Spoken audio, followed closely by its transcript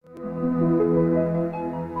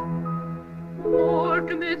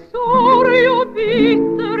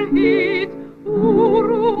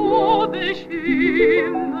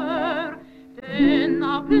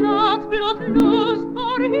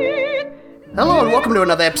Hello and welcome to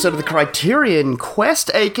another episode of the Criterion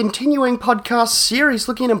Quest, a continuing podcast series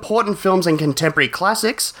looking at important films and contemporary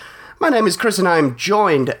classics. My name is Chris and I am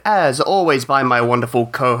joined, as always, by my wonderful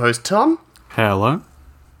co-host Tom. Hello.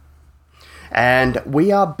 And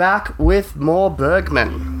we are back with more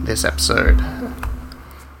Bergman this episode.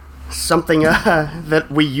 Something that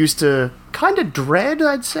we used to kind of dread,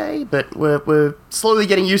 I'd say, but we're slowly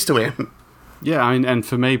getting used to him. Yeah, I mean, and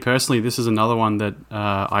for me personally, this is another one that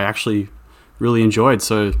I actually really enjoyed,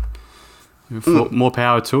 so more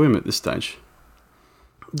power to him at this stage.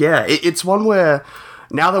 Yeah, it's one where,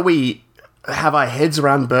 now that we have our heads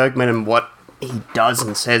around Bergman and what he does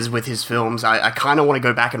and says with his films, I kind of want to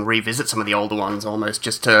go back and revisit some of the older ones, almost,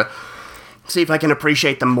 just to see if I can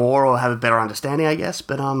appreciate them more or have a better understanding, I guess.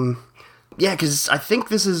 But, yeah, because I think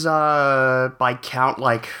this is, by count,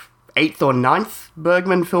 like, 8th or 9th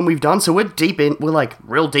Bergman film we've done, so we're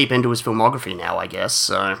real deep into his filmography now, I guess,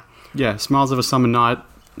 so... Yeah, Smiles of a Summer Night,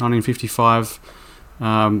 1955.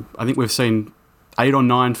 I think we've seen 8 or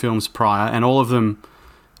 9 films prior, and all of them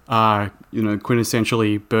are,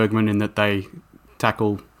 quintessentially Bergman in that they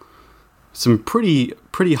tackle some pretty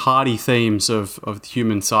hardy themes of the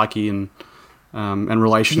human psyche and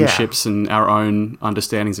relationships and our own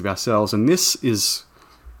understandings of ourselves. And this is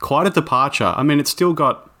quite a departure. I mean, it's still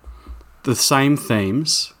got the same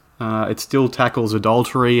themes. It still tackles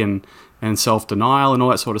adultery and self-denial and all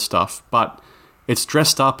that sort of stuff, but it's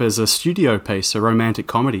dressed up as a studio piece, a romantic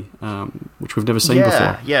comedy, which we've never seen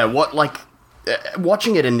before. Yeah,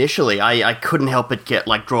 watching it initially, I couldn't help but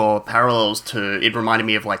draw parallels to, it reminded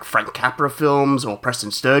me of Frank Capra films or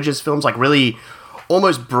Preston Sturges films, really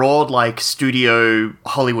almost broad studio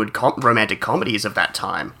Hollywood romantic comedies of that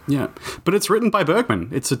time. Yeah, but it's written by Bergman.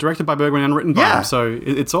 It's directed by Bergman and written by him, so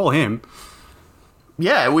it's all him.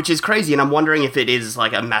 Yeah, which is crazy, and I'm wondering if it is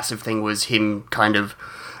a massive thing was him kind of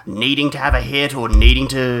needing to have a hit or needing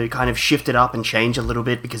to kind of shift it up and change a little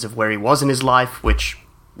bit because of where he was in his life, which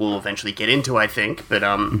we'll eventually get into, I think. But,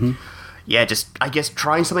 yeah, just, I guess,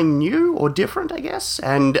 trying something new or different, I guess.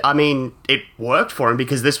 And, I mean, it worked for him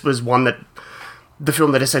because this was the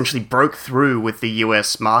film that essentially broke through with the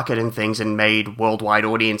US market and things and made worldwide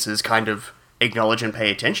audiences kind of acknowledge and pay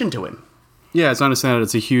attention to him. Yeah, as I understand it,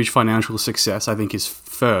 it's a huge financial success, I think, his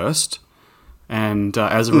first. And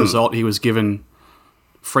as a result, he was given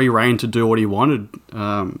free rein to do what he wanted.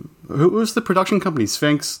 Who was the production company?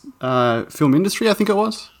 Svensk Film Industry, I think it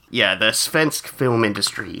was? Yeah, the Svensk Film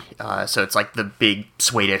Industry. So it's the big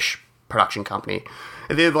Swedish production company.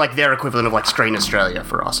 They're their equivalent of Screen Australia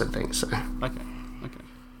for us and things. So. Okay.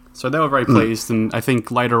 So they were very pleased, and I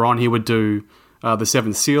think later on he would do The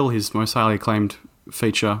Seventh Seal, his most highly acclaimed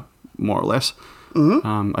feature, more or less.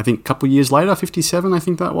 Mm-hmm. I think a couple of years later, 57, I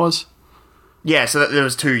think that was. Yeah, so that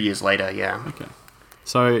was 2 years later, yeah. Okay.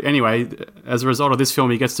 So anyway, as a result of this film,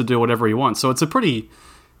 he gets to do whatever he wants. So it's a pretty,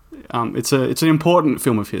 it's an important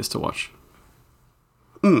film of his to watch.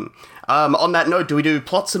 On that note, do we do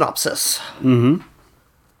plot synopsis? Mm-hmm.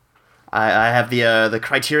 I have the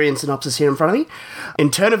Criterion synopsis here in front of me. In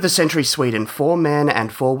turn of the century Sweden, 4 men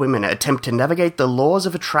and 4 women attempt to navigate the laws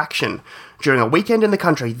of attraction. During a weekend in the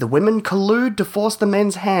country, the women collude to force the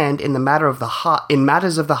men's hand in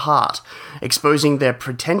matters of the heart, exposing their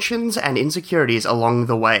pretensions and insecurities along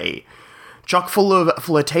the way. Chock full of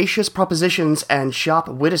flirtatious propositions and sharp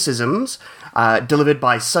witticisms, delivered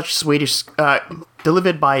by Swedish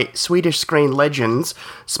screen legends,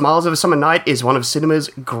 Smiles of a Summer Night is one of cinema's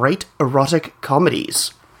great erotic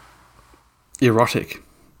comedies. Erotic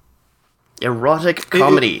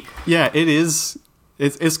comedy. It is.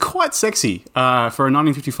 It's quite sexy for a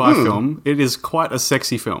 1955 film. It is quite a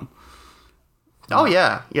sexy film. Oh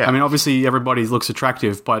yeah. I mean, obviously everybody looks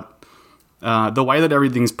attractive, but the way that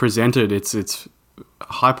everything's presented, it's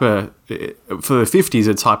hyper. For the 50s,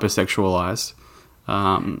 it's hypersexualized.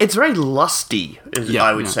 It's very lusty,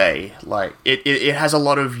 I would say. It has a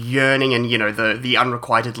lot of yearning and the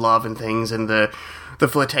unrequited love and things and the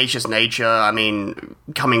flirtatious nature. I mean,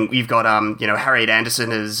 you've got Harriet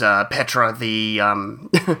Anderson as Petra, the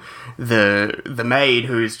maid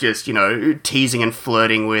who's just teasing and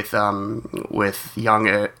flirting with young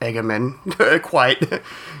Egerman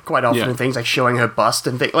quite often and things, showing her bust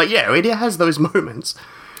and things. It has those moments.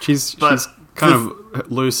 She's kind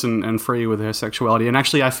of loose and free with her sexuality. And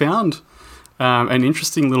actually, I found an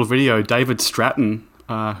interesting little video. David Stratton,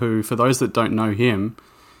 who, for those that don't know him,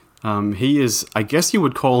 he is, I guess you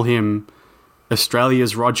would call him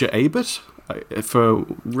Australia's Roger Ebert, for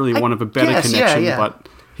really want of a better connection. Yeah. But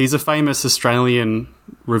he's a famous Australian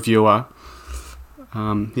reviewer.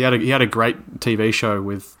 He had a great TV show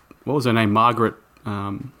with, what was her name, Margaret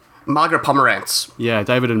Margaret Pomerantz. Yeah,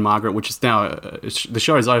 David and Margaret, which is now the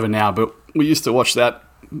show is over now, but we used to watch that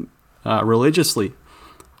religiously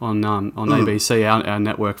on ABC, our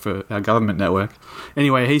network, for our government network.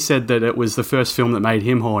 Anyway, he said that it was the first film that made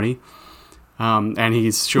him horny, and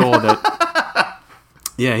he's sure that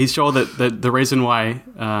he's sure that the reason why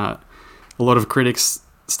a lot of critics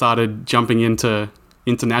started jumping into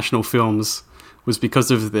international films was because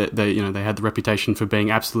of they had the reputation for being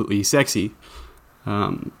absolutely sexy.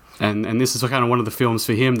 And this is kind of one of the films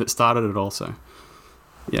for him that started it also.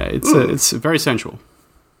 Yeah, it's very sensual.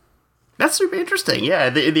 That's super interesting. Yeah,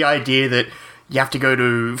 the idea that you have to go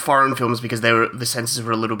to foreign films because the senses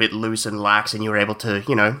were a little bit loose and lax, and you were able to,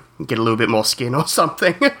 get a little bit more skin or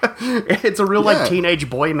something. It's a real teenage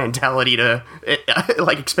boy mentality to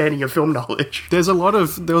expanding your film knowledge. There was a lot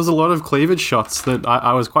of cleavage shots that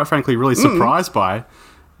I was quite frankly really surprised by.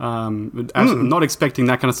 Not expecting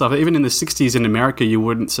that kind of stuff. Even in the 60s in America, you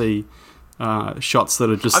wouldn't see shots that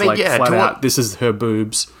are just flat out, this is her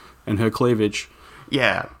boobs and her cleavage.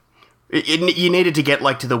 Yeah. You needed to get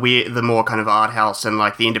to the more kind of art house and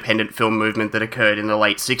the independent film movement that occurred in the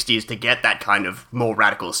late 60s to get that kind of more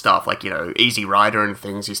radical stuff, Easy Rider and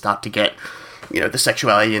things. You start to get, the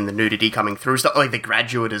sexuality and the nudity coming through, stuff like The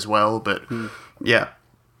Graduate as well. But yeah,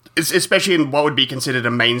 especially in what would be considered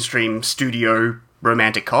a mainstream studio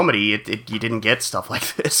romantic comedy, you didn't get stuff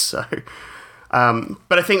like this. So,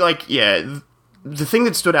 but I think the thing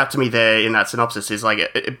that stood out to me there in that synopsis is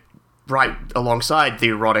right alongside the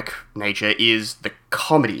erotic nature is the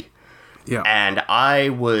comedy. Yeah. And I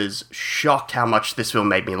was shocked how much this film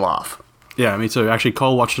made me laugh. Yeah, me too. Actually,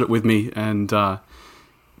 Cole watched it with me, and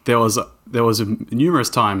there was numerous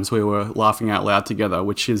times we were laughing out loud together,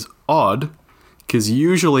 which is odd, because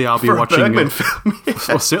usually I'll be watching a Bergman film. Yeah.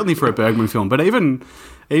 Well, certainly for a Bergman film, but even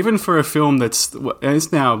for a film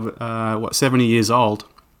it's now 70 years old.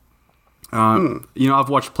 I've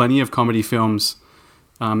watched plenty of comedy films,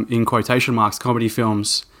 in quotation marks, comedy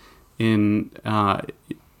films in our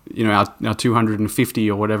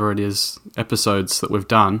 250 or whatever it is episodes that we've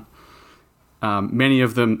done. Many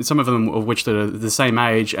of them, some of them of which that are the same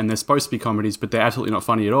age, and they're supposed to be comedies, but they're absolutely not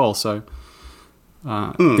funny at all. So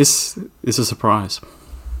this is a surprise.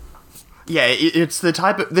 Yeah, it's this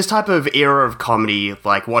type of era of comedy,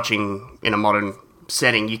 watching in a modern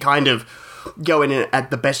setting. You kind of go in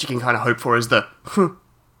at the best you can kind of hope for is the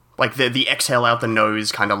exhale out the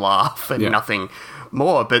nose kind of laugh and nothing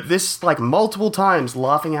more. But this, multiple times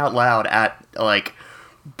laughing out loud at,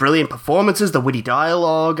 brilliant performances, the witty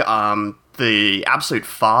dialogue, the absolute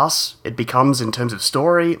farce it becomes in terms of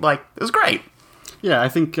story. It was great. Yeah, I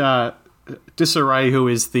think Disarray, who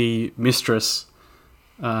is the mistress,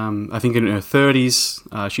 I think in her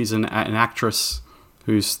 30s, she's an actress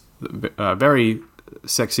who's very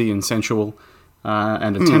sexy and sensual,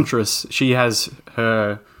 and a temptress. She has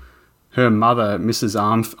her mother, Mrs.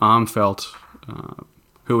 Armfeldt,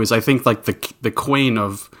 who is, I think, the queen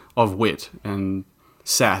of wit and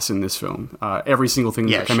sass in this film. Every single thing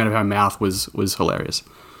that came out of her mouth was hilarious.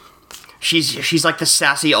 She's like the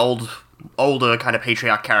sassy older kind of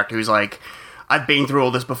patriarch character who's I've been through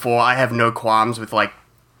all this before. I have no qualms with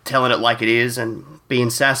telling it like it is and being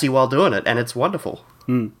sassy while doing it, and it's wonderful.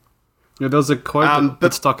 Yeah, there was a quote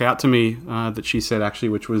that stuck out to me that she said, actually,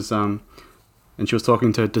 which was, and she was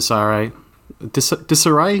talking to Disarray.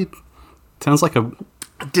 Disarray sounds like a...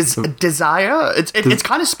 Desire? It's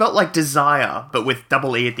kind of spelt like desire, but with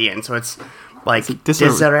double E at the end, so it's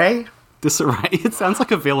Disarray? Disarray? It sounds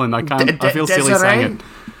like a villain. I feel silly saying it.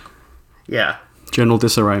 Yeah. General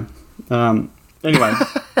Disarray. Anyway.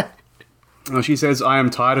 She says, I am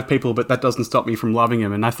tired of people, but that doesn't stop me from loving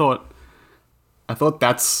him. And I thought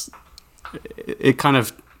that's... It kind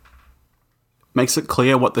of makes it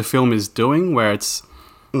clear what the film is doing, where it's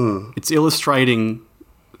illustrating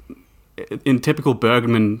in typical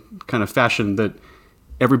Bergman kind of fashion that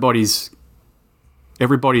everybody's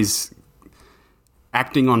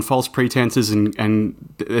acting on false pretenses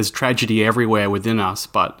and there's tragedy everywhere within us,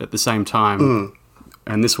 but at the same time,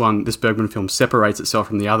 and this Bergman film separates itself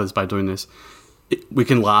from the others by doing this, we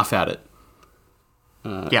can laugh at it.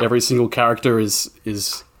 Every single character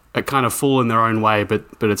is a kind of fool in their own way, but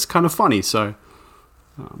it's kind of funny. So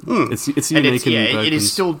it's unique. It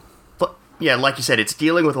is still, like you said, it's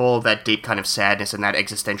dealing with all of that deep kind of sadness and that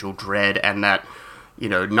existential dread, and that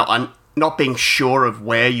not being sure of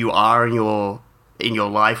where you are in your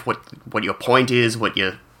life, what your point is, what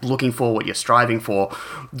you're looking for, what you're striving for.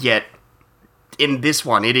 Yet in this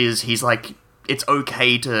one, he's it's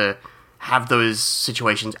okay to have those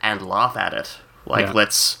situations and laugh at it.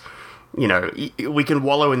 Let's, we can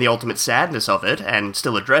wallow in the ultimate sadness of it and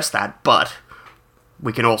still address that, but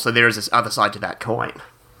we can also, there is this other side to that coin.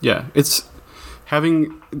 Yeah, this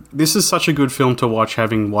is such a good film to watch,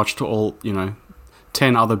 having watched all,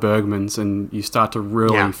 10 other Bergmans, and you start to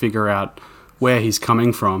really figure out where he's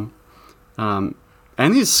coming from. And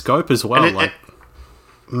his scope as well.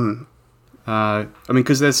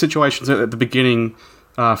 Because there's situations at the beginning,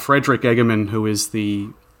 Frederick Eggerman, who is the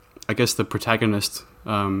protagonist,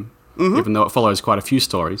 even though it follows quite a few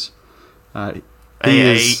stories.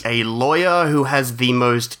 A lawyer who has the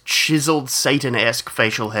most chiseled Satan-esque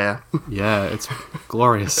facial hair. Yeah, it's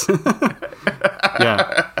glorious.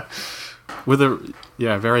 Yeah. With a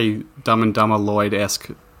very Dumb and Dumber Lloyd-esque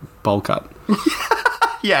bowl cut.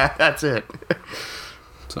 Yeah, that's it.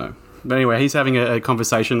 So, but anyway, he's having a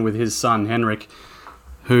conversation with his son, Henrik,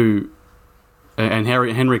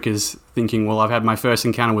 Henrik is thinking, well, I've had my first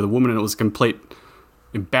encounter with a woman and it was a complete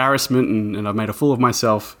embarrassment and I've made a fool of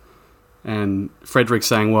myself. And Frederick's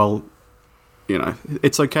saying, well,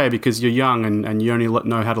 it's okay because you're young and you only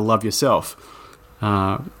know how to love yourself.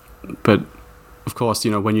 But, of course,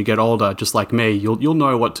 when you get older, just like me, you'll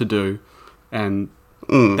know what to do. And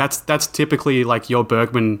that's typically like your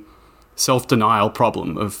Bergman self-denial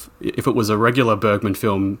problem. Of if it was a regular Bergman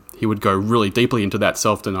film, he would go really deeply into that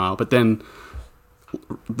self-denial. But then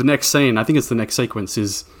the next scene, I think it's the next sequence,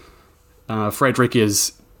 is Frederick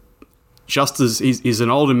is he's an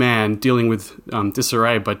older man dealing with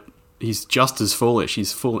disarray, but he's just as foolish.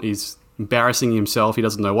 He's embarrassing himself. He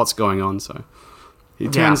doesn't know what's going on, so he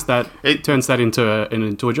turns that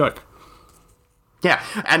into a joke. Yeah,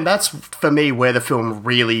 and that's for me where the film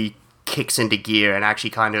really kicks into gear and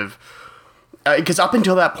actually kind of, because up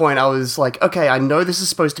until that point I was like, okay, I know this is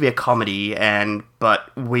supposed to be a comedy,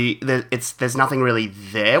 but there's nothing really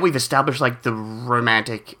there. We've established like the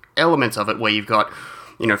romantic elements of it, where you've got,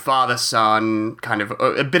 father son, kind of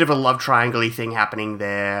a bit of a love triangle-y thing happening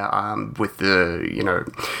there, with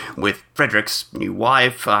with Frederick's new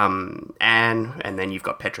wife, Anne, and then you've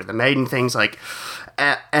got Petra the Maiden, things like,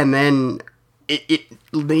 and then it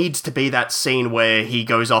needs to be that scene where he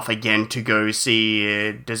goes off again to go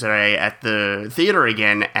see Desiree at the theater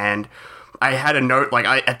again, and I had a note,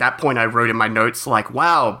 at that point I wrote in my notes,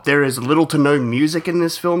 wow, there is little to no music in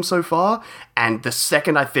this film so far, and the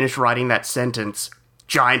second I finished writing that sentence,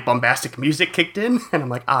 giant bombastic music kicked in, and I'm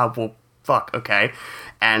like, well, fuck, okay.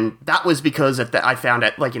 And that was because I found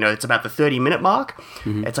it's about the 30-minute mark.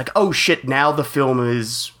 Mm-hmm. It's like, oh shit, now the film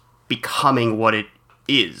is becoming what it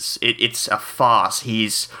is. It's a farce.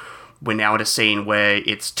 We're now at a scene where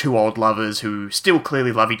it's two old lovers who still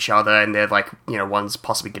clearly love each other, and they're one's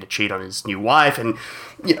possibly going to cheat on his new wife, and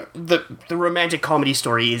the romantic comedy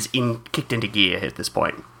story is kicked into gear at this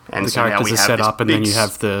point. And the characters are set up, and then you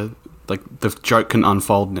have the joke can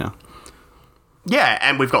unfold now. Yeah,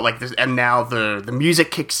 and we've got this, and now the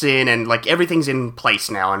music kicks in, and everything's in place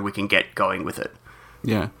now, and we can get going with it.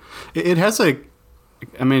 Yeah, it has a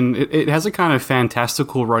kind of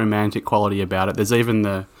fantastical romantic quality about it. There's even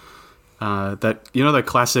the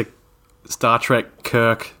classic Star Trek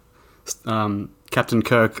Kirk, Captain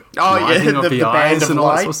Kirk, lighting of the eyes and all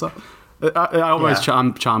that sort of stuff. I always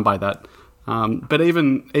charmed by that. But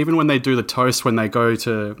even when they do the toast, when they go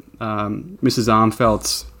to Mrs.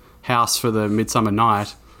 Armfeld's house for the Midsummer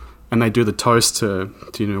Night, and they do the toast to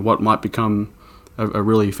what might become a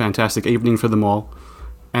really fantastic evening for them all,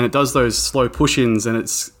 and it does those slow push-ins, and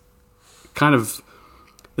it's kind of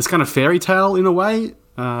fairy tale in a way.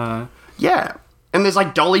 Yeah, and there's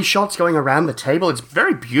dolly shots going around the table. It's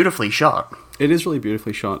very beautifully shot. It is really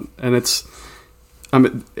beautifully shot, and it's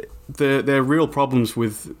there are real problems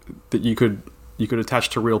with that you could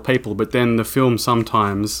attach to real people, but then the film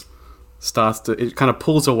sometimes it kind of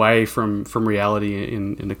pulls away from reality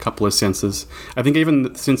in a couple of senses. I think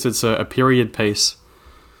even since it's a period piece,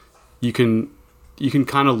 you can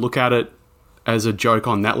kind of look at it as a joke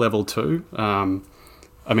on that level too.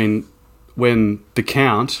 When the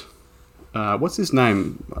Count, what's his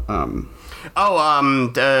name?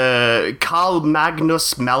 Carl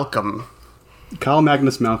Magnus Malcolm. Carl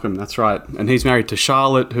Magnus Malcolm, that's right. And he's married to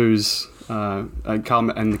Charlotte, who's and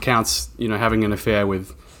the Count's having an affair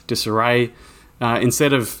with Disarray.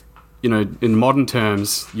 Instead of in modern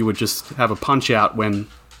terms, you would just have a punch out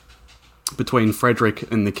between Frederick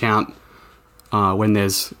and the Count, when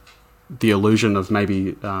there's the illusion of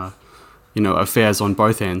maybe affairs on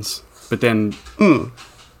both ends. But then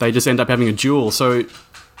they just end up having a duel. So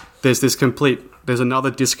there's another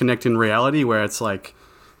disconnect in reality where it's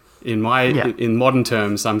in modern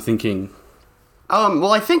terms, I'm thinking.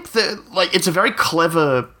 Well, I think that it's a very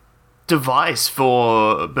clever device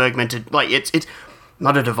for Bergman to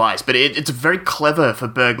not a device, but it's very clever for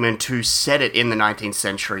Bergman to set it in the 19th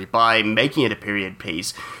century. By making it a period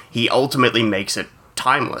piece, he ultimately makes it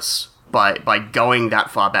timeless by going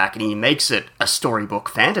that far back, and he makes it a storybook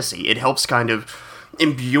fantasy. It helps kind of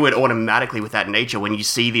imbue it automatically with that nature when you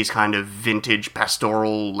see these kind of vintage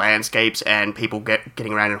pastoral landscapes and people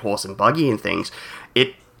getting around in horse and buggy and things.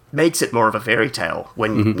 It makes it more of a fairy tale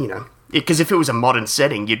when, you know, because if it was a modern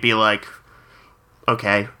setting, you'd be like,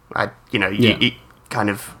 okay, you kind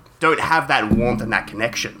of don't have that warmth and that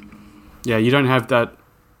connection. Yeah, you don't have that.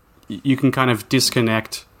 You can kind of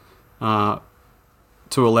disconnect to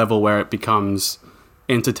a level where it becomes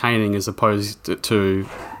entertaining as opposed to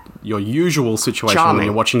your usual situation Charming. when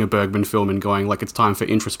you're watching a Bergman film and going, like, it's time for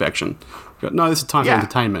introspection. No, this is time for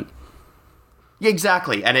entertainment. Yeah,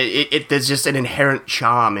 exactly. And there's just an inherent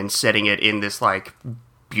charm in setting it in this, like,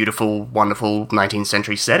 beautiful, wonderful 19th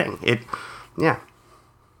century setting.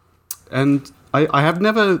 And I have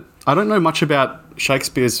never... I don't know much about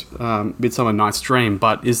Shakespeare's Midsummer Night's Dream,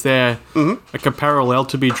 but is there like a parallel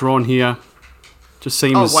to be drawn here? Just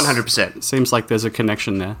seems... 100%. Seems like there's a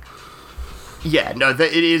connection there. Yeah, no, it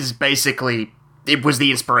is basically... It was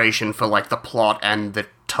the inspiration for, like, the plot and the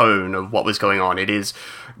tone of what was going on. It is...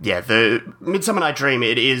 Yeah, the Midsummer Night's Dream,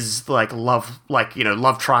 it is, like, love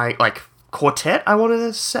triangle... Like, quartet, I wanted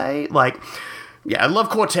to say? Like... Yeah, love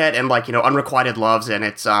quartet and, like, you know, unrequited loves, and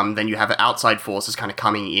it's, then you have outside forces kind of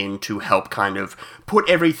coming in to help kind of put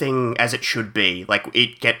everything as it should be. Like,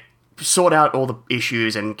 sort out all the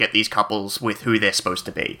issues and get these couples with who they're supposed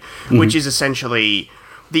to be. Which is essentially...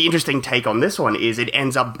 The interesting take on this one is it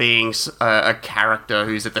ends up being a character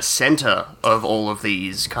who's at the center of all of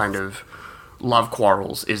these kind of love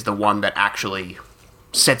quarrels is the one that actually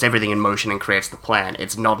sets everything in motion and creates the plan.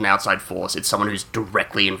 It's not an outside force, it's someone who's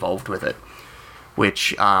directly involved with it.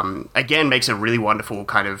 Which, again, makes a really wonderful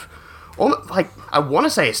kind of, like, I want to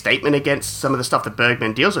say a statement against some of the stuff that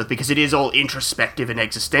Bergman deals with, because it is all introspective and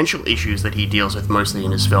existential issues that he deals with mostly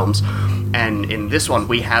in his films. And in this one,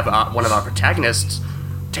 we have one of our protagonists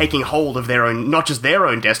taking hold of their own, not just their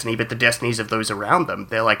own destiny, but the destinies of those around them.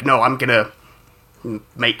 They're like, no, I'm going to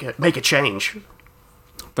make a change.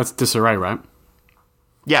 That's Disarray, right?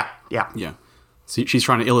 Yeah. So she's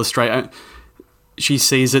trying to illustrate... she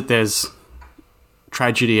sees that there's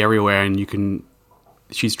tragedy everywhere, and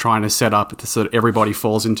she's trying to set up so that everybody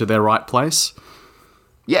falls into their right place.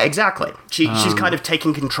 Yeah, exactly. She's kind of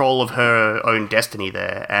taking control of her own destiny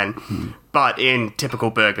there, but in typical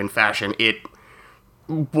Bergman fashion,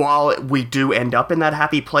 while we do end up in that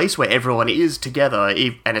happy place where everyone is together,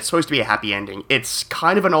 and it's supposed to be a happy ending, it's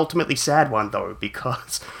kind of an ultimately sad one, though,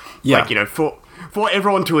 because, like, you know, for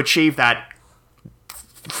everyone to achieve that,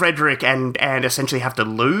 Frederick and Anne essentially have to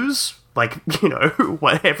lose, like, you know,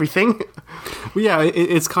 everything. Well, yeah,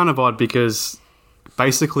 it's kind of odd because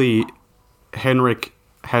basically Henrik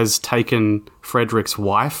has taken Frederick's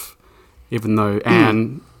wife, even though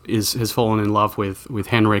Anne has fallen in love with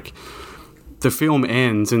Henrik. The film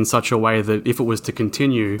ends in such a way that if it was to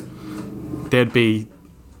continue, there'd be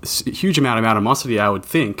a huge amount of animosity, I would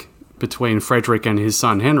think, between Frederick and his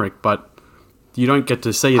son Henrik, but you don't get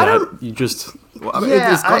to see that. You just...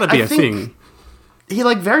 it's got to be a thing. He,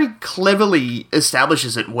 like, very cleverly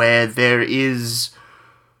establishes it where there is...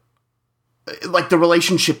 Like, the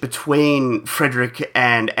relationship between Frederick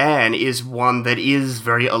and Anne is one that is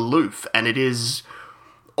very aloof, and it is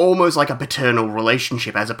almost like a paternal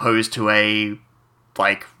relationship as opposed to a,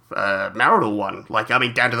 like, marital one. Like, I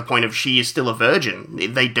mean, down to the point of she is still a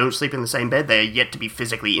virgin. They don't sleep in the same bed. They're yet to be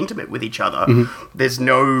physically intimate with each other. There's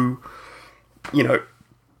no, you know,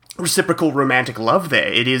 reciprocal romantic love there.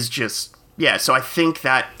 It is just... Yeah, so I think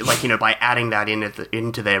that, like, you know, by adding that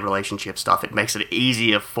into their relationship stuff, it makes it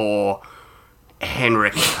easier for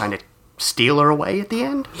Henrik to kind of steal her away at the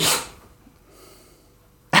end.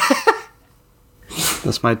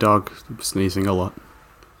 That's my dog sneezing a lot.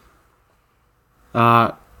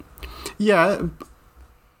 Yeah,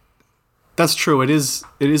 that's true. It is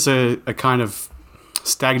a kind of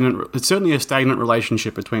stagnant... It's certainly a stagnant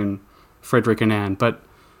relationship between Frederick and Anne, but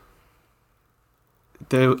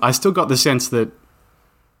I still got the sense that,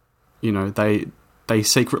 you know, they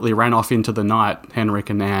secretly ran off into the night, Henrik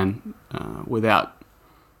and Anne, without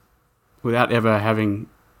ever having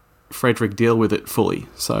Frederick deal with it fully.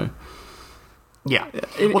 So, yeah.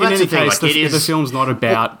 In any case, the film's not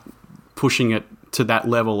about pushing it to that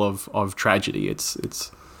level of tragedy. It's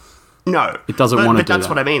no, it doesn't want to do that. But that's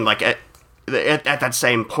what I mean. Like at that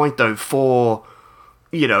same point, though, for,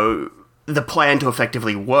 you know, the plan to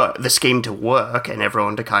effectively work, the scheme to work, and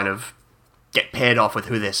everyone to kind of get paired off with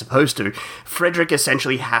who they're supposed to. Frederick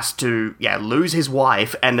essentially has to, lose his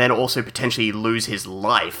wife and then also potentially lose his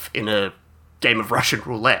life in a game of Russian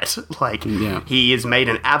roulette. Like, he is made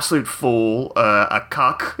an absolute fool, a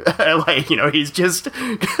cuck. Like, he's just,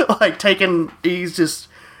 he's just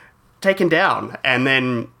taken down. And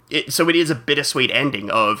then, so it is a bittersweet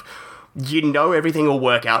ending of, everything will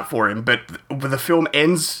work out for him, but the film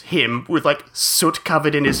ends him with, like, soot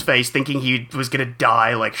covered in his face, thinking he was gonna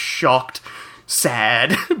die, like, shocked,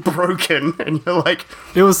 sad, broken, and you're like,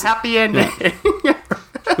 it was happy ending. Yeah.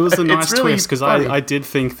 It was a nice really twist, because I did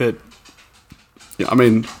think that, I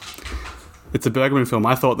mean, it's a Bergman film.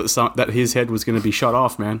 I thought that his head was going to be shot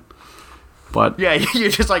off, man. But yeah,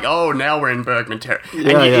 you're just like, oh, now we're in Bergman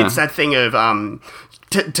territory. And it's that thing of,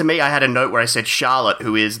 to me, I had a note where I said Charlotte,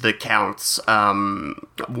 who is the Count's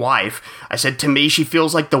wife, I said, to me, she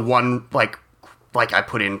feels like the one, like I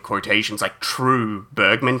put in quotations, like, true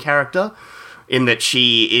Bergman character, in that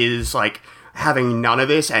she is, like, having none of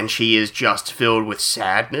this, and she is just filled with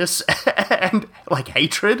sadness and, like,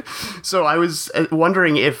 hatred. So I was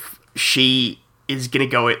wondering if she is going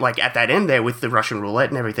to go, like, at that end there with the Russian roulette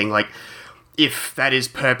and everything, like, if that is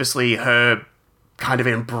purposely her kind of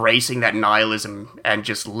embracing that nihilism and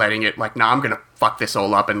just letting it, like, I'm going to fuck this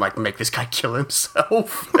all up and, like, make this guy kill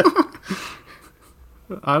himself.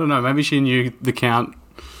 I don't know, maybe she knew the Count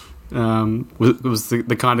was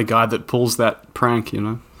the kind of guy that pulls that prank,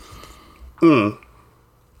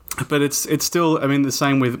 But it's still, I mean, the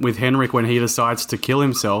same with Henrik when he decides to kill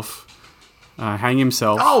himself, hang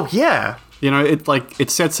himself. Oh, yeah. It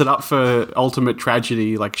sets it up for ultimate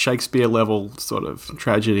tragedy, like Shakespeare level sort of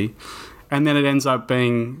tragedy. And then it ends up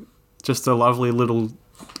being just a lovely little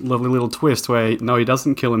twist where, no, he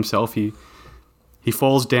doesn't kill himself. He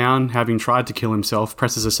falls down, having tried to kill himself,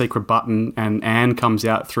 presses a secret button, and Anne comes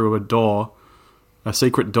out through a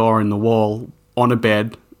secret door in the wall, on a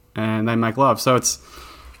bed, and they make love. So it's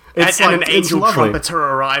an angel trumpets her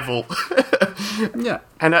arrival. Yeah.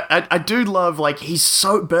 And I do love, like,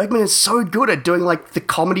 Bergman is so good at doing, like, the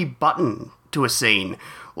comedy button to a scene.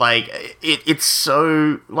 Like, it's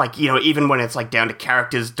so, like, even when it's, like, down to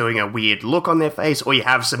characters doing a weird look on their face, or you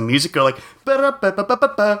have some music go, like,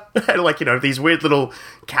 ba-da-ba-ba-ba-ba, and, like, these weird little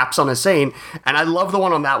caps on a scene. And I love the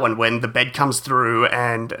one on that one when the bed comes through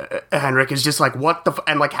and Henrik is just like, what the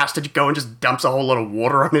and, like, has to go and just dumps a whole lot of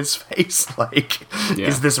water on his face. Like,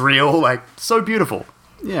 is this real? Like, so beautiful.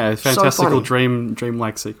 Yeah, fantastical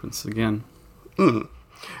dreamlike sequence again.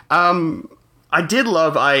 I did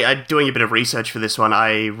love, I doing a bit of research for this one,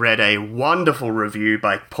 I read a wonderful review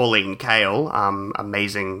by Pauline Kael,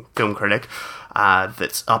 amazing film critic,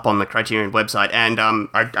 that's up on the Criterion website, and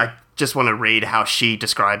I just want to read how she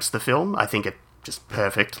describes the film. I think it's just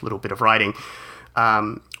perfect, little bit of writing.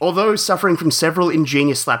 Although suffering from several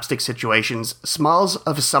ingenious slapstick situations, Smiles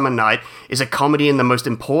of a Summer Night is a comedy in the most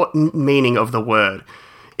important meaning of the word.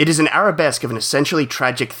 It is an arabesque of an essentially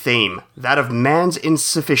tragic theme, that of man's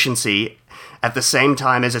insufficiency, at the same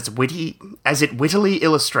time as it wittily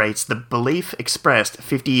illustrates the belief expressed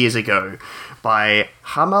 50 years ago by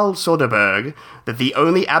Hamel Soderbergh that the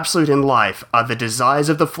only absolute in life are the desires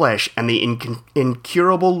of the flesh and the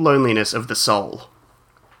incurable loneliness of the soul.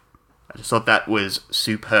 I just thought that was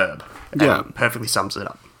superb. And perfectly sums it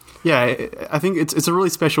up. Yeah, I think it's a really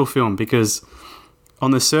special film because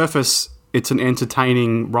on the surface it's an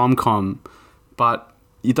entertaining rom-com, but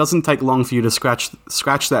it doesn't take long for you to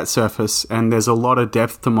scratch that surface, and there's a lot of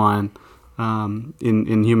depth to mine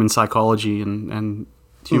in human psychology and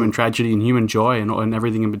human tragedy and human joy and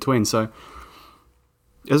everything in between. So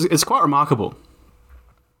it's quite remarkable.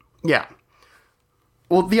 Yeah.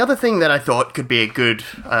 Well, the other thing that I thought could be a good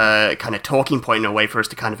kind of talking point in a way for us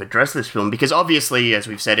to kind of address this film, because obviously, as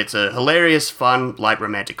we've said, it's a hilarious, fun, light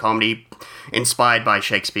romantic comedy inspired by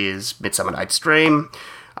Shakespeare's Midsummer Night's Dream.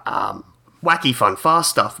 Wacky, fun, fast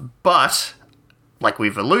stuff, but, like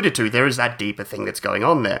we've alluded to, there is that deeper thing that's going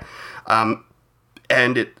on there.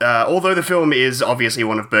 Although the film is obviously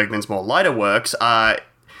one of Bergman's more lighter works,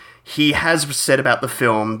 he has said about the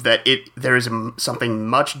film that there is something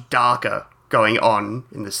much darker going on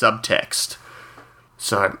in the subtext.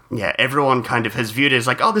 So, yeah, everyone kind of has viewed it as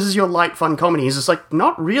like, oh, this is your light, fun comedy. He's just like,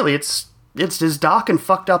 not really, it's as dark and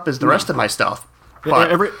fucked up as the rest of my stuff.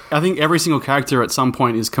 But I think every single character at some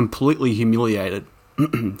point is completely humiliated.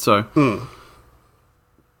 So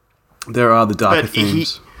there are the darker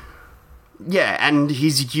themes. And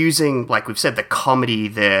he's using, like we've said, the comedy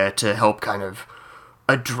there to help kind of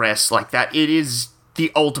address like that. It is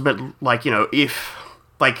the ultimate, like, if,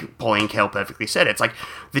 like Pauline Kael perfectly said, it's like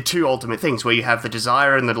the two ultimate things where you have the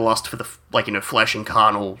desire and the lust for the, like, flesh and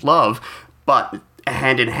carnal love, but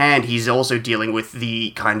hand in hand, he's also dealing with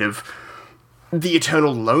the kind of the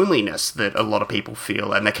eternal loneliness that a lot of people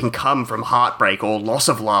feel, and that can come from heartbreak or loss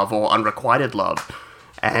of love or unrequited love.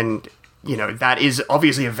 And, you know, that is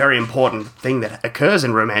obviously a very important thing that occurs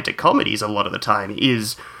in romantic comedies a lot of the time,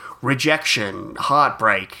 is rejection,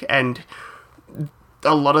 heartbreak, and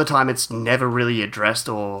a lot of the time it's never really addressed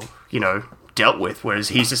or, you know, dealt with, whereas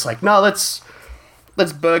he's just like, no, let's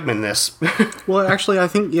Bergman this. Well, actually, I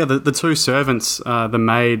think, yeah, the two servants, the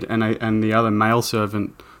maid and the other male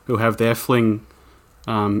servant, who have their fling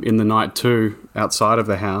in the night too, outside of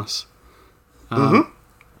the house.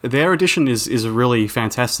 Their addition is really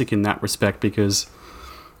fantastic in that respect, because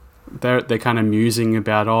they're kind of musing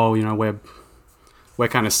about, oh, you know, we're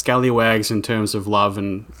kind of scallywags in terms of love,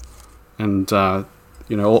 and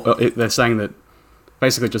you know, they're saying that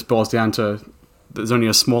basically it just boils down to there's only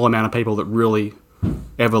a small amount of people that really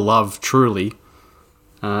ever love truly,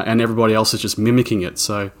 and everybody else is just mimicking it.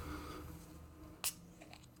 So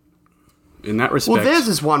in that respect, well, there's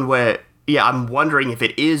this one where, yeah, I'm wondering if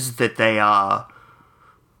it is that they are,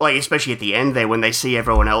 like, especially at the end there, when they see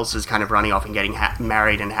everyone else is kind of running off and getting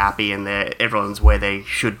married and happy, and everyone's where they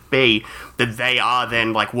should be, that they are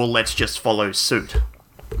then like, well, let's just follow suit.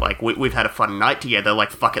 Like, we've had a fun night together, like,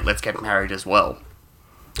 fuck it, let's get married as well.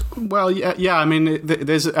 Well, yeah. I mean,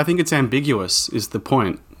 I think it's ambiguous, is the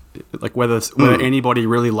point. Like, whether anybody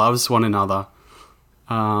really loves one another,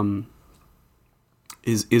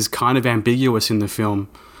 is kind of ambiguous in the film.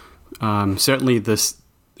 Certainly,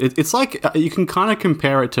 it's like you can kind of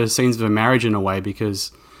compare it to Scenes of a Marriage in a way,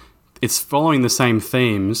 because it's following the same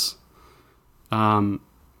themes.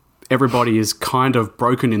 Everybody is kind of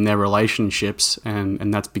broken in their relationships,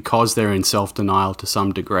 and that's because they're in self-denial to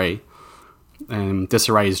some degree. And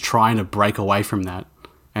Desiree is trying to break away from that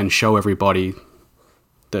and show everybody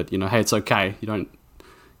that, you know, hey, it's okay.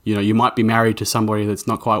 You might be married to somebody that's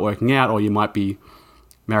not quite working out, or you might be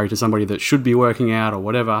married to somebody that should be working out, or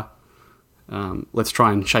whatever. Let's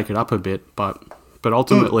try and shake it up a bit. But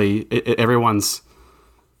ultimately, it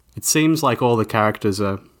seems like all the characters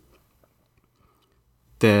are,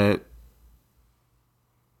 they're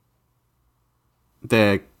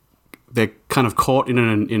kind of caught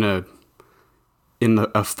in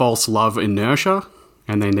a false love inertia,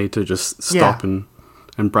 and they need to just stop and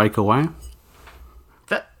break away.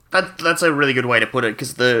 That's a really good way to put it,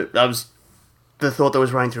 because the thought that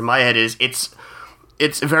was running through my head is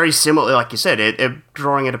it's very similar, like you said.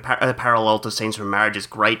 Drawing it a parallel to Scenes from Marriage is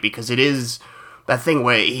great, because it is that thing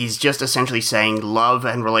where he's just essentially saying love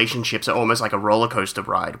and relationships are almost like a roller coaster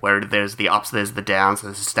ride, where there's the ups, there's the downs,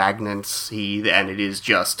 there's the stagnancy, and it is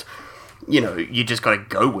just, you know, you just got to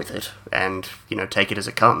go with it and, you know, take it as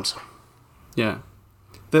it comes. Yeah,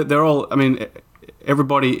 they're all. I mean,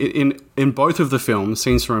 everybody in both of the films,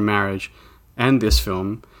 Scenes from a Marriage and this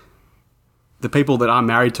film, the people that are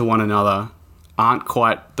married to one another aren't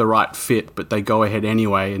quite the right fit, but they go ahead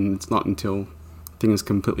anyway, and it's not until things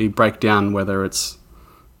completely break down, whether it's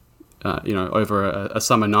over a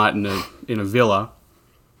summer night in a villa.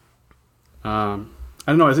 I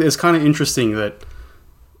don't know. It's kind of interesting that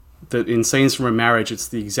in Scenes from a Marriage, it's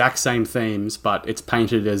the exact same themes, but it's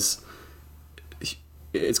painted as,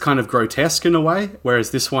 it's kind of grotesque in a way,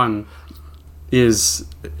 whereas this one is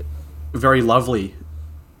very lovely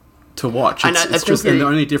to watch. It's just, and the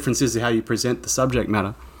only difference is how you present the subject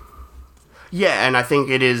matter. Yeah, and I think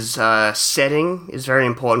it is, setting is very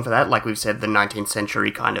important for that. Like we've said, the 19th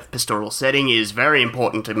century kind of pastoral setting is very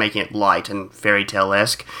important to making it light and fairy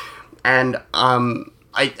tale-esque. And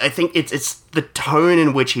I think it's the tone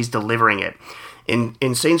in which he's delivering it.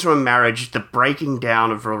 In Scenes from a Marriage, the breaking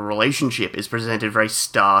down of a relationship is presented very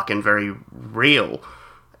stark and very real.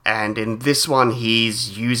 And in this one,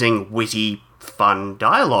 he's using witty, fun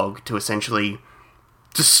dialogue to essentially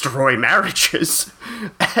destroy marriages.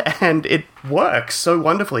 And it works so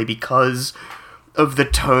wonderfully because of the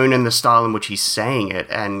tone and the style in which he's saying it.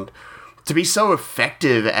 And to be so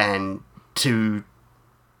effective and to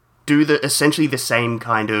do essentially the same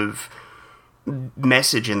kind of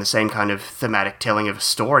message and the same kind of thematic telling of a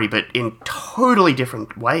story, but in totally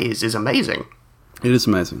different ways, is amazing. It is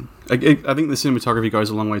amazing. I think the cinematography goes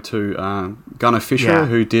a long way too. Gunnar Fisher,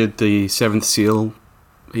 who did the Seventh Seal,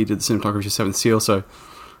 he did the cinematography for Seventh Seal, so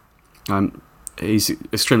he's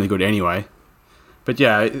extremely good anyway. But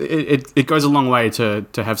yeah, it goes a long way to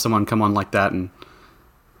have someone come on like that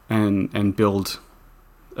and build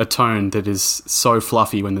a tone that is so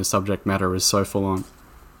fluffy when the subject matter is so full on.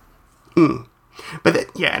 But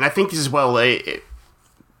and I think as well,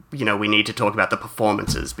 we need to talk about the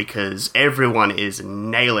performances, because everyone is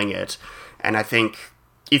nailing it. And I think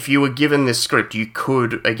if you were given this script, you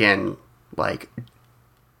could, again, like,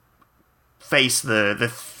 face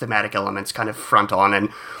the thematic elements kind of front on and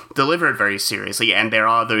deliver it very seriously. And there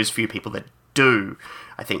are those few people that do.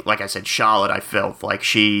 I think, like I said, Charlotte, I felt like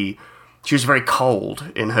she was very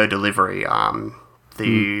cold in her delivery.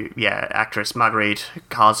 Actress Marguerite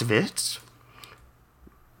Karsovitz.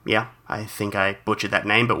 Yeah, I think I butchered that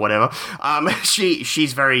name, but whatever.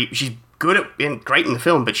 She's good and great in the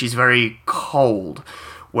film, but she's very cold.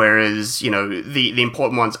 Whereas, the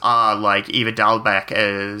important ones are like Eva Dahlbeck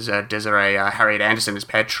as Desiree, Harriet Anderson as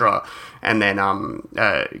Petra, and then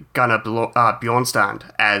Gunnar Bjornstrand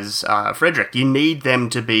as Frederick. You need them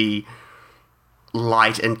to be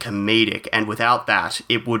light and comedic, and without that,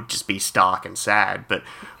 it would just be stark and sad. But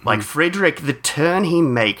like Frederick, the turn he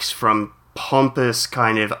makes from pompous,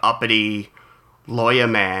 kind of uppity lawyer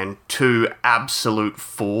man to absolute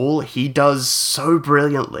fool, he does so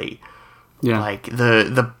brilliantly. Yeah. Like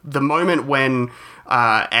the moment when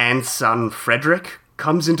Anne's son Frederick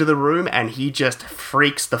comes into the room and he just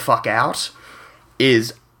freaks the fuck out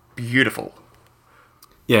is beautiful.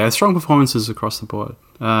 Yeah, strong performances across the board.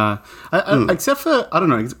 Except for, I don't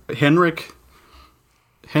know, Henrik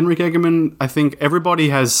Eggerman. I think everybody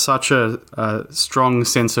has such a strong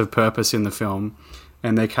sense of purpose in the film,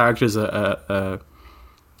 and their characters are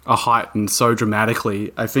heightened so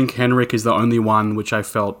dramatically. I think Henrik is the only one which I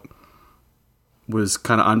felt was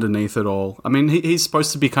kind of underneath it all. I mean, he's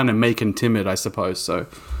supposed to be kind of meek and timid, I suppose, so...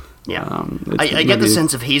 Yeah. I get the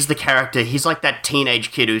sense of he's the character, he's like that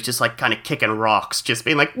teenage kid who's just like kind of kicking rocks, just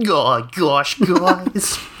being like, oh gosh,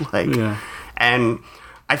 guys. And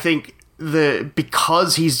I think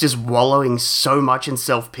because he's just wallowing so much in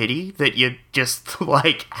self-pity that you just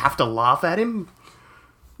like have to laugh at him.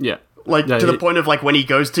 Yeah. Like, to the point of like when he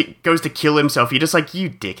goes to kill himself, you're just like, you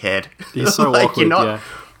dickhead. He's so like, awkward,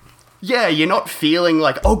 Yeah, you're not feeling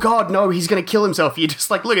like, oh god, no, he's going to kill himself. You're just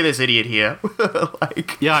like, look at this idiot here.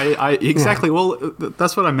 Exactly. Yeah. Well,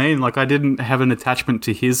 that's what I mean. Like, I didn't have an attachment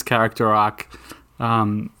to his character arc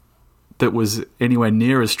that was anywhere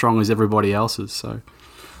near as strong as everybody else's. So,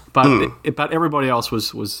 but everybody else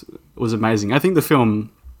was amazing. I think the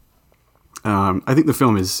film.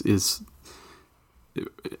 Is a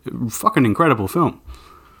fucking incredible film.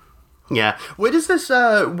 Yeah. Where does this,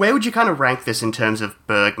 where would you kind of rank this in terms of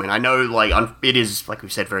Bergman? I know, like, it is, like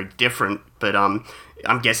we've said, very different, but I'm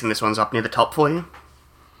guessing this one's up near the top for you?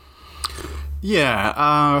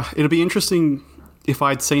 Yeah, it'll be interesting if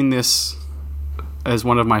I'd seen this as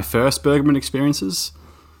one of my first Bergman experiences.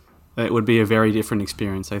 It would be a very different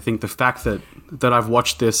experience. I think the fact that I've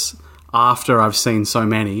watched this after I've seen so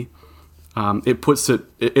many, it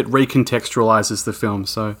recontextualizes the film,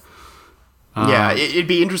 so... Yeah, it'd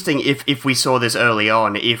be interesting if we saw this early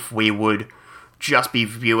on, if we would just be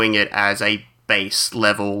viewing it as a base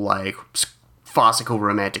level, like, farcical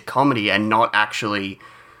romantic comedy and not actually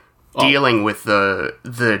dealing with the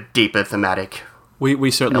deeper thematic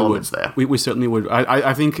we certainly elements would. There. We certainly would.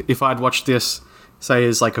 I think if I'd watched this, say,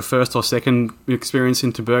 as like a first or second experience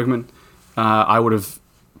into Bergman, I would have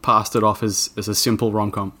passed it off as a simple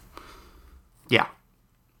rom-com. Yeah.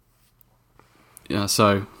 Yeah,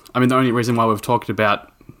 so... I mean, the only reason why we've talked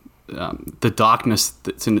about the darkness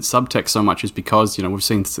that's in its subtext so much is because, we've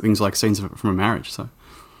seen things like Scenes from a Marriage, so...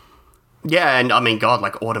 Yeah, and I mean, God,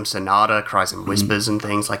 like Autumn Sonata, Cries and Whispers and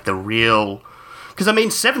things, like the real... Because, I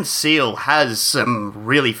mean, Seventh Seal has some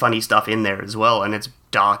really funny stuff in there as well, and it's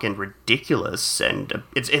dark and ridiculous, and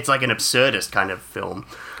it's like an absurdist kind of film.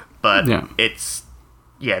 But this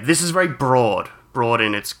is very broad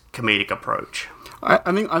in its comedic approach.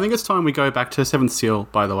 I think it's time we go back to Seventh Seal,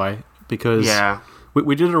 by the way, because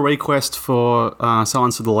we did a request for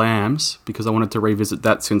Silence of the Lambs, because I wanted to revisit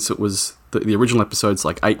that since it was the original episode's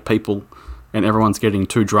like 8 people and everyone's getting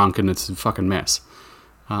too drunk and it's a fucking mess.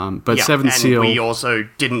 But Seventh Seal... we also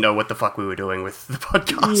didn't know what the fuck we were doing with the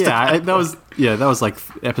podcast. That was like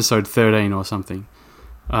episode 13 or something.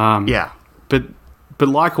 But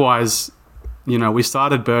likewise, we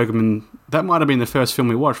started Bergman. That might have been the first film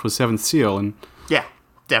we watched, was Seventh Seal, and yeah,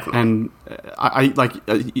 definitely. And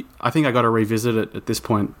I think I got to revisit it at this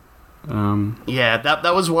point.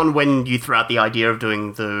 That was one when you threw out the idea of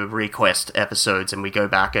doing the request episodes, and we go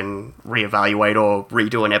back and reevaluate or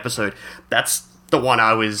redo an episode. That's the one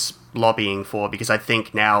I was lobbying for, because I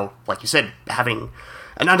think now, like you said, having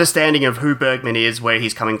an understanding of who Bergman is, where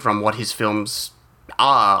he's coming from, what his films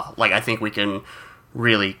are, like, I think we can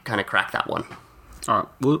really kind of crack that one. All right,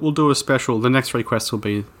 we'll do a special. The next request will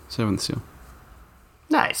be Seventh Seal.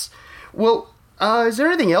 Nice. Well, is there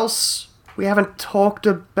anything else we haven't talked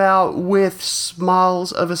about with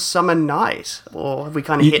Smiles of a Summer Night? Or have we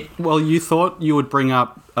kind of hit... Well, you thought you would bring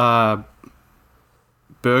up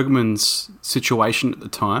Bergman's situation at the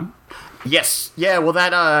time. Yes, yeah. Well,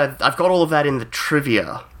 that I've got all of that in the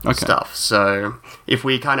trivia stuff. So if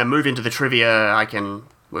we kind of move into the trivia,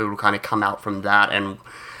 we will kind of come out from that, and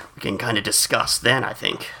we can kind of discuss then, I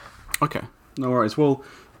think. Okay, no worries. Well,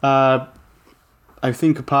 I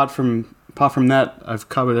think apart from that, I've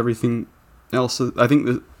covered everything else. I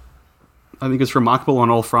think it's remarkable on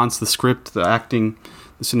all fronts: the script, the acting,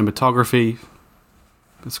 the cinematography.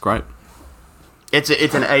 It's great. It's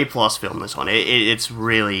an A+ film. This one, it's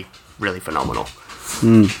really, really phenomenal.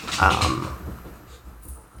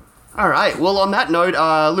 All right. Well, on that note,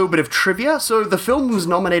 a little bit of trivia. So the film was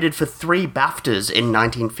nominated for 3 BAFTAs in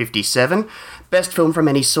 1957: Best Film from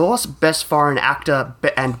Any Source, Best Foreign Actor,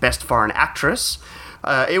 and Best Foreign Actress.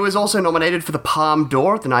 It was also nominated for the Palme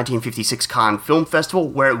d'Or at the 1956 Cannes Film Festival,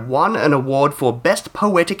 where it won an award for Best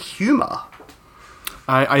Poetic Humour.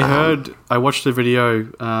 I watched a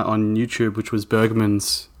video on YouTube, which was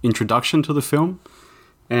Bergman's introduction to the film,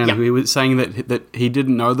 and he was saying that he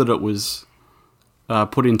didn't know that it was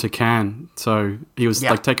put into Cannes. So he was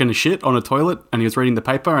like taking a shit on a toilet, and he was reading the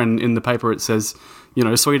paper, and in the paper it says,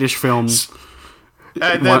 Swedish film.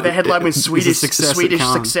 The headline was Swedish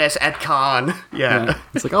success at Cannes. Yeah.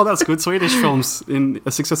 It's like, oh, that's good. Swedish films in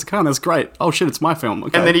a success at Cannes. That's great. Oh shit, it's my film.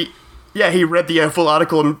 Okay. And then he read the full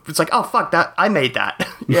article, and it's like, oh fuck that, I made that.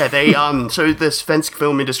 Yeah, they so the svensk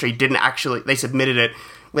film industry didn't actually, they submitted it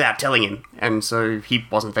without telling him, and so he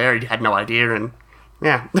wasn't there. He had no idea, and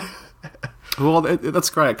yeah. Well, that's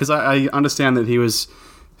great, because I understand that he was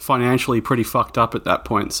financially pretty fucked up at that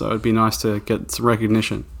point, so it'd be nice to get some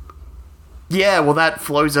recognition. Yeah, well, that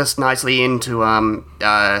flows us nicely into,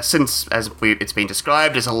 since, it's been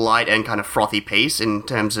described as a light and kind of frothy piece in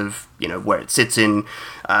terms of, where it sits in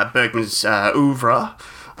Bergman's oeuvre.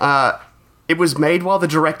 It was made while the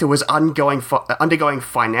director was undergoing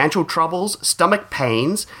financial troubles, stomach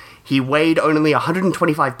pains. He weighed only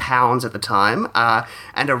 125 pounds at the time,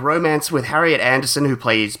 and a romance with Harriet Anderson, who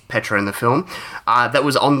plays Petra in the film, that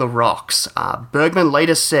was on the rocks. Bergman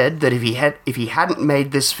later said that if he hadn't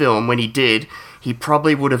made this film when he did, he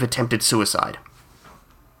probably would have attempted suicide.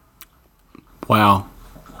 Wow.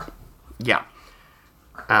 Yeah.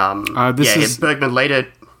 Bergman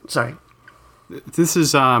later. Sorry. This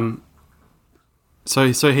is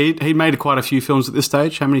So he made quite a few films at this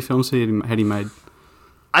stage. How many films had he made?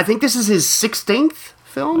 I think this is his 16th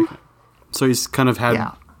film. Okay. So he's kind of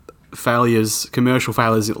had failures, commercial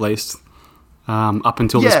failures at least, up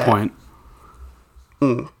until this point.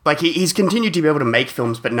 Like, he's continued to be able to make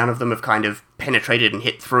films, but none of them have kind of penetrated and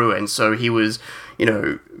hit through, and so he was,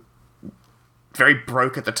 very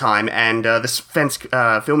broke at the time, and the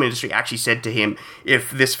svensk film industry actually said to him, if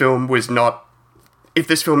this film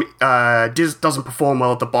doesn't perform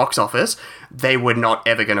well at the box office, they were not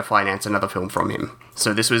ever going to finance another film from him.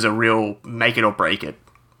 So this was a real make it or break it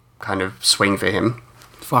kind of swing for him.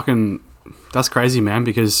 Fucking, that's crazy, man,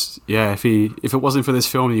 because, if it wasn't for this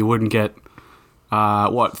film, you wouldn't get,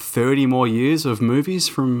 30 more years of movies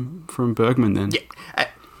from Bergman then? Yeah,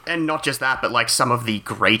 and not just that, but, like, some of the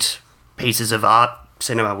great pieces of art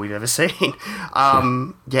cinema we've ever seen.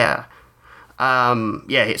 So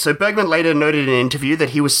Bergman later noted in an interview that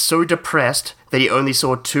he was so depressed that he only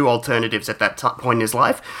saw 2 alternatives at that point in his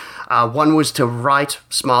life. One was to write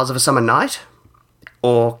Smiles of a Summer Night,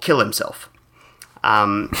 or kill himself.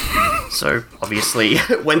 So obviously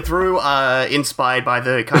went through, inspired by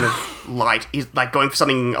the kind of light, like going for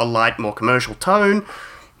something a light, more commercial tone,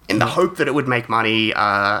 in the hope that it would make money,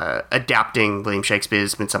 adapting William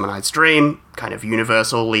Shakespeare's Midsummer Night's Dream, kind of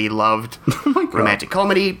universally loved romantic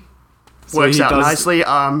comedy. Works out nicely.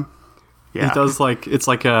 He does, like, it's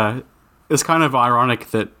kind of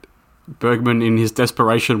ironic that Bergman, in his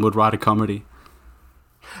desperation, would write a comedy.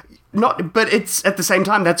 But it's, at the same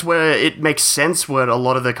time, that's where it makes sense what a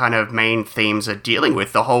lot of the kind of main themes are dealing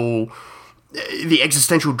with. The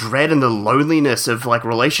existential dread and the loneliness of, like,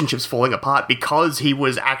 relationships falling apart, because he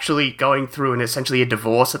was actually going through essentially a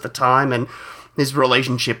divorce at the time, and his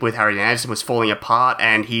relationship with Harriet Anderson was falling apart,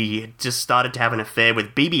 and he just started to have an affair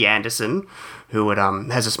with Bibi Anderson, who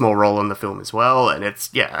has a small role in the film as well, and it's,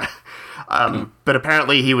 but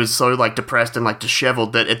apparently he was so, like, depressed and, like,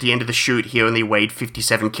 disheveled that at the end of the shoot he only weighed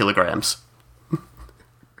 57 kilograms.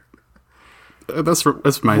 That's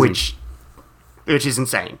amazing. Which is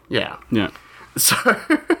insane, yeah. Yeah. So...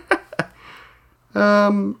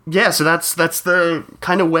 so that's the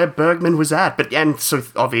kind of where Bergman was at, and so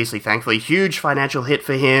obviously, thankfully, huge financial hit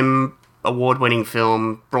for him, award-winning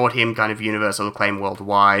film, brought him kind of universal acclaim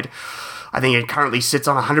worldwide. I think it currently sits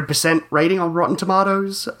on 100% rating on Rotten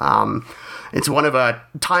Tomatoes, It's one of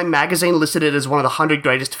Time Magazine listed it as one of the 100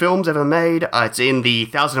 greatest films ever made. It's in the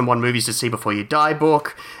 1001 Movies to See Before You Die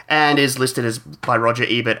book, and is listed as by Roger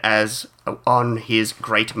Ebert as on his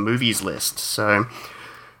great movies list. So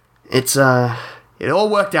it's it all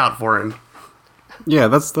worked out for him. Yeah,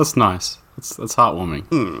 that's nice. That's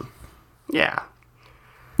heartwarming. Yeah.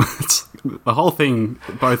 It's, the whole thing,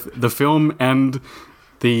 both the film and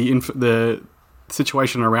the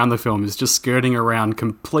situation around the film, is just skirting around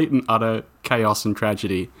complete and utter chaos and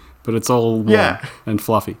tragedy, but it's all warm and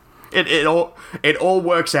fluffy. It all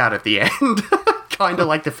works out at the end, kind of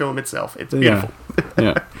like the film itself. It's beautiful.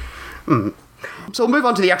 Yeah. So we'll move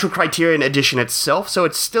on to the actual Criterion edition itself. So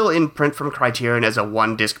it's still in print from Criterion as a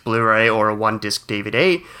 1-disc Blu-ray or a 1-disc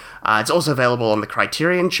DVD. It's also available on the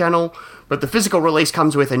Criterion channel, but the physical release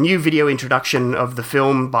comes with a new video introduction of the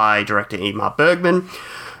film by director Ingmar Bergman,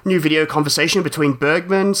 new video conversation between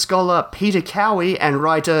Bergman, scholar Peter Cowie, and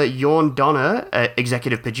writer Jorn Donner,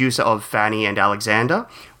 executive producer of Fanny and Alexander,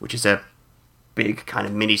 which is a big kind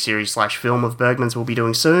of mini-series / film of Bergman's we'll be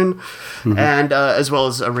doing soon, and as well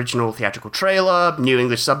as original theatrical trailer, new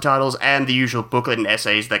English subtitles, and the usual booklet and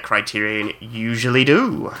essays that Criterion usually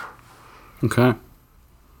do. Okay.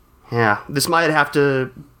 Yeah, this might have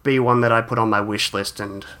to be one that I put on my wish list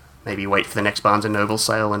and maybe wait for the next Barnes & Noble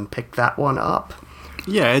sale and pick that one up.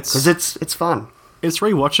 Yeah, because it's fun. It's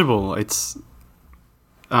rewatchable.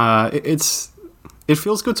 It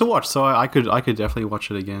feels good to watch, so I could definitely watch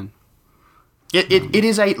it again. It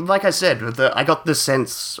is a, like I said, I got the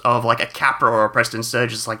sense of like a Capra or a Preston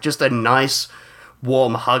Sturges, like just a nice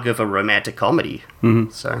warm hug of a romantic comedy.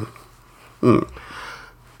 So,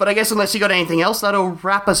 but I guess unless you got anything else, that'll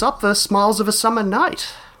wrap us up for Smiles of a Summer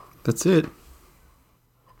Night. That's it.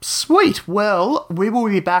 Sweet. Well, we will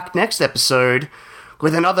be back next episode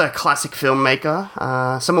with another classic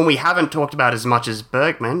filmmaker, someone we haven't talked about as much as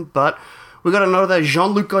Bergman, but we got another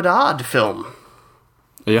Jean-Luc Godard film.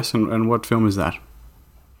 Yes, and what film is that?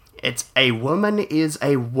 It's A Woman is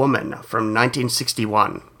a Woman from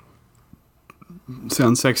 1961.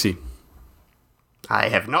 Sounds sexy. I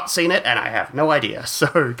have not seen it, and I have no idea,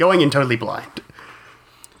 so going in totally blind.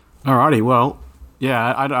 Alrighty, well,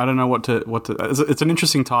 yeah, I don't know what to. It's an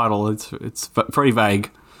interesting title. It's very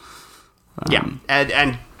vague. Yeah,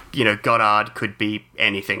 and you know, Godard could be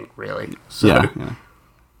anything really. So. Yeah.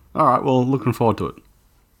 All right, well, looking forward to it.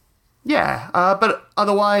 Yeah, but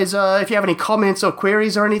otherwise, if you have any comments or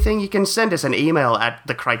queries or anything, you can send us an email at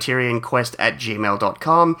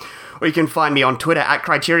thecriterionquest@gmail.com, or you can find me on Twitter at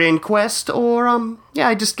CriterionQuest, or,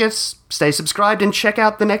 just stay subscribed and check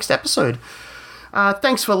out the next episode.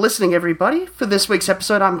 Thanks for listening, everybody. For this week's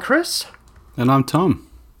episode, I'm Chris. And I'm Tom.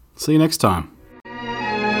 See you next time.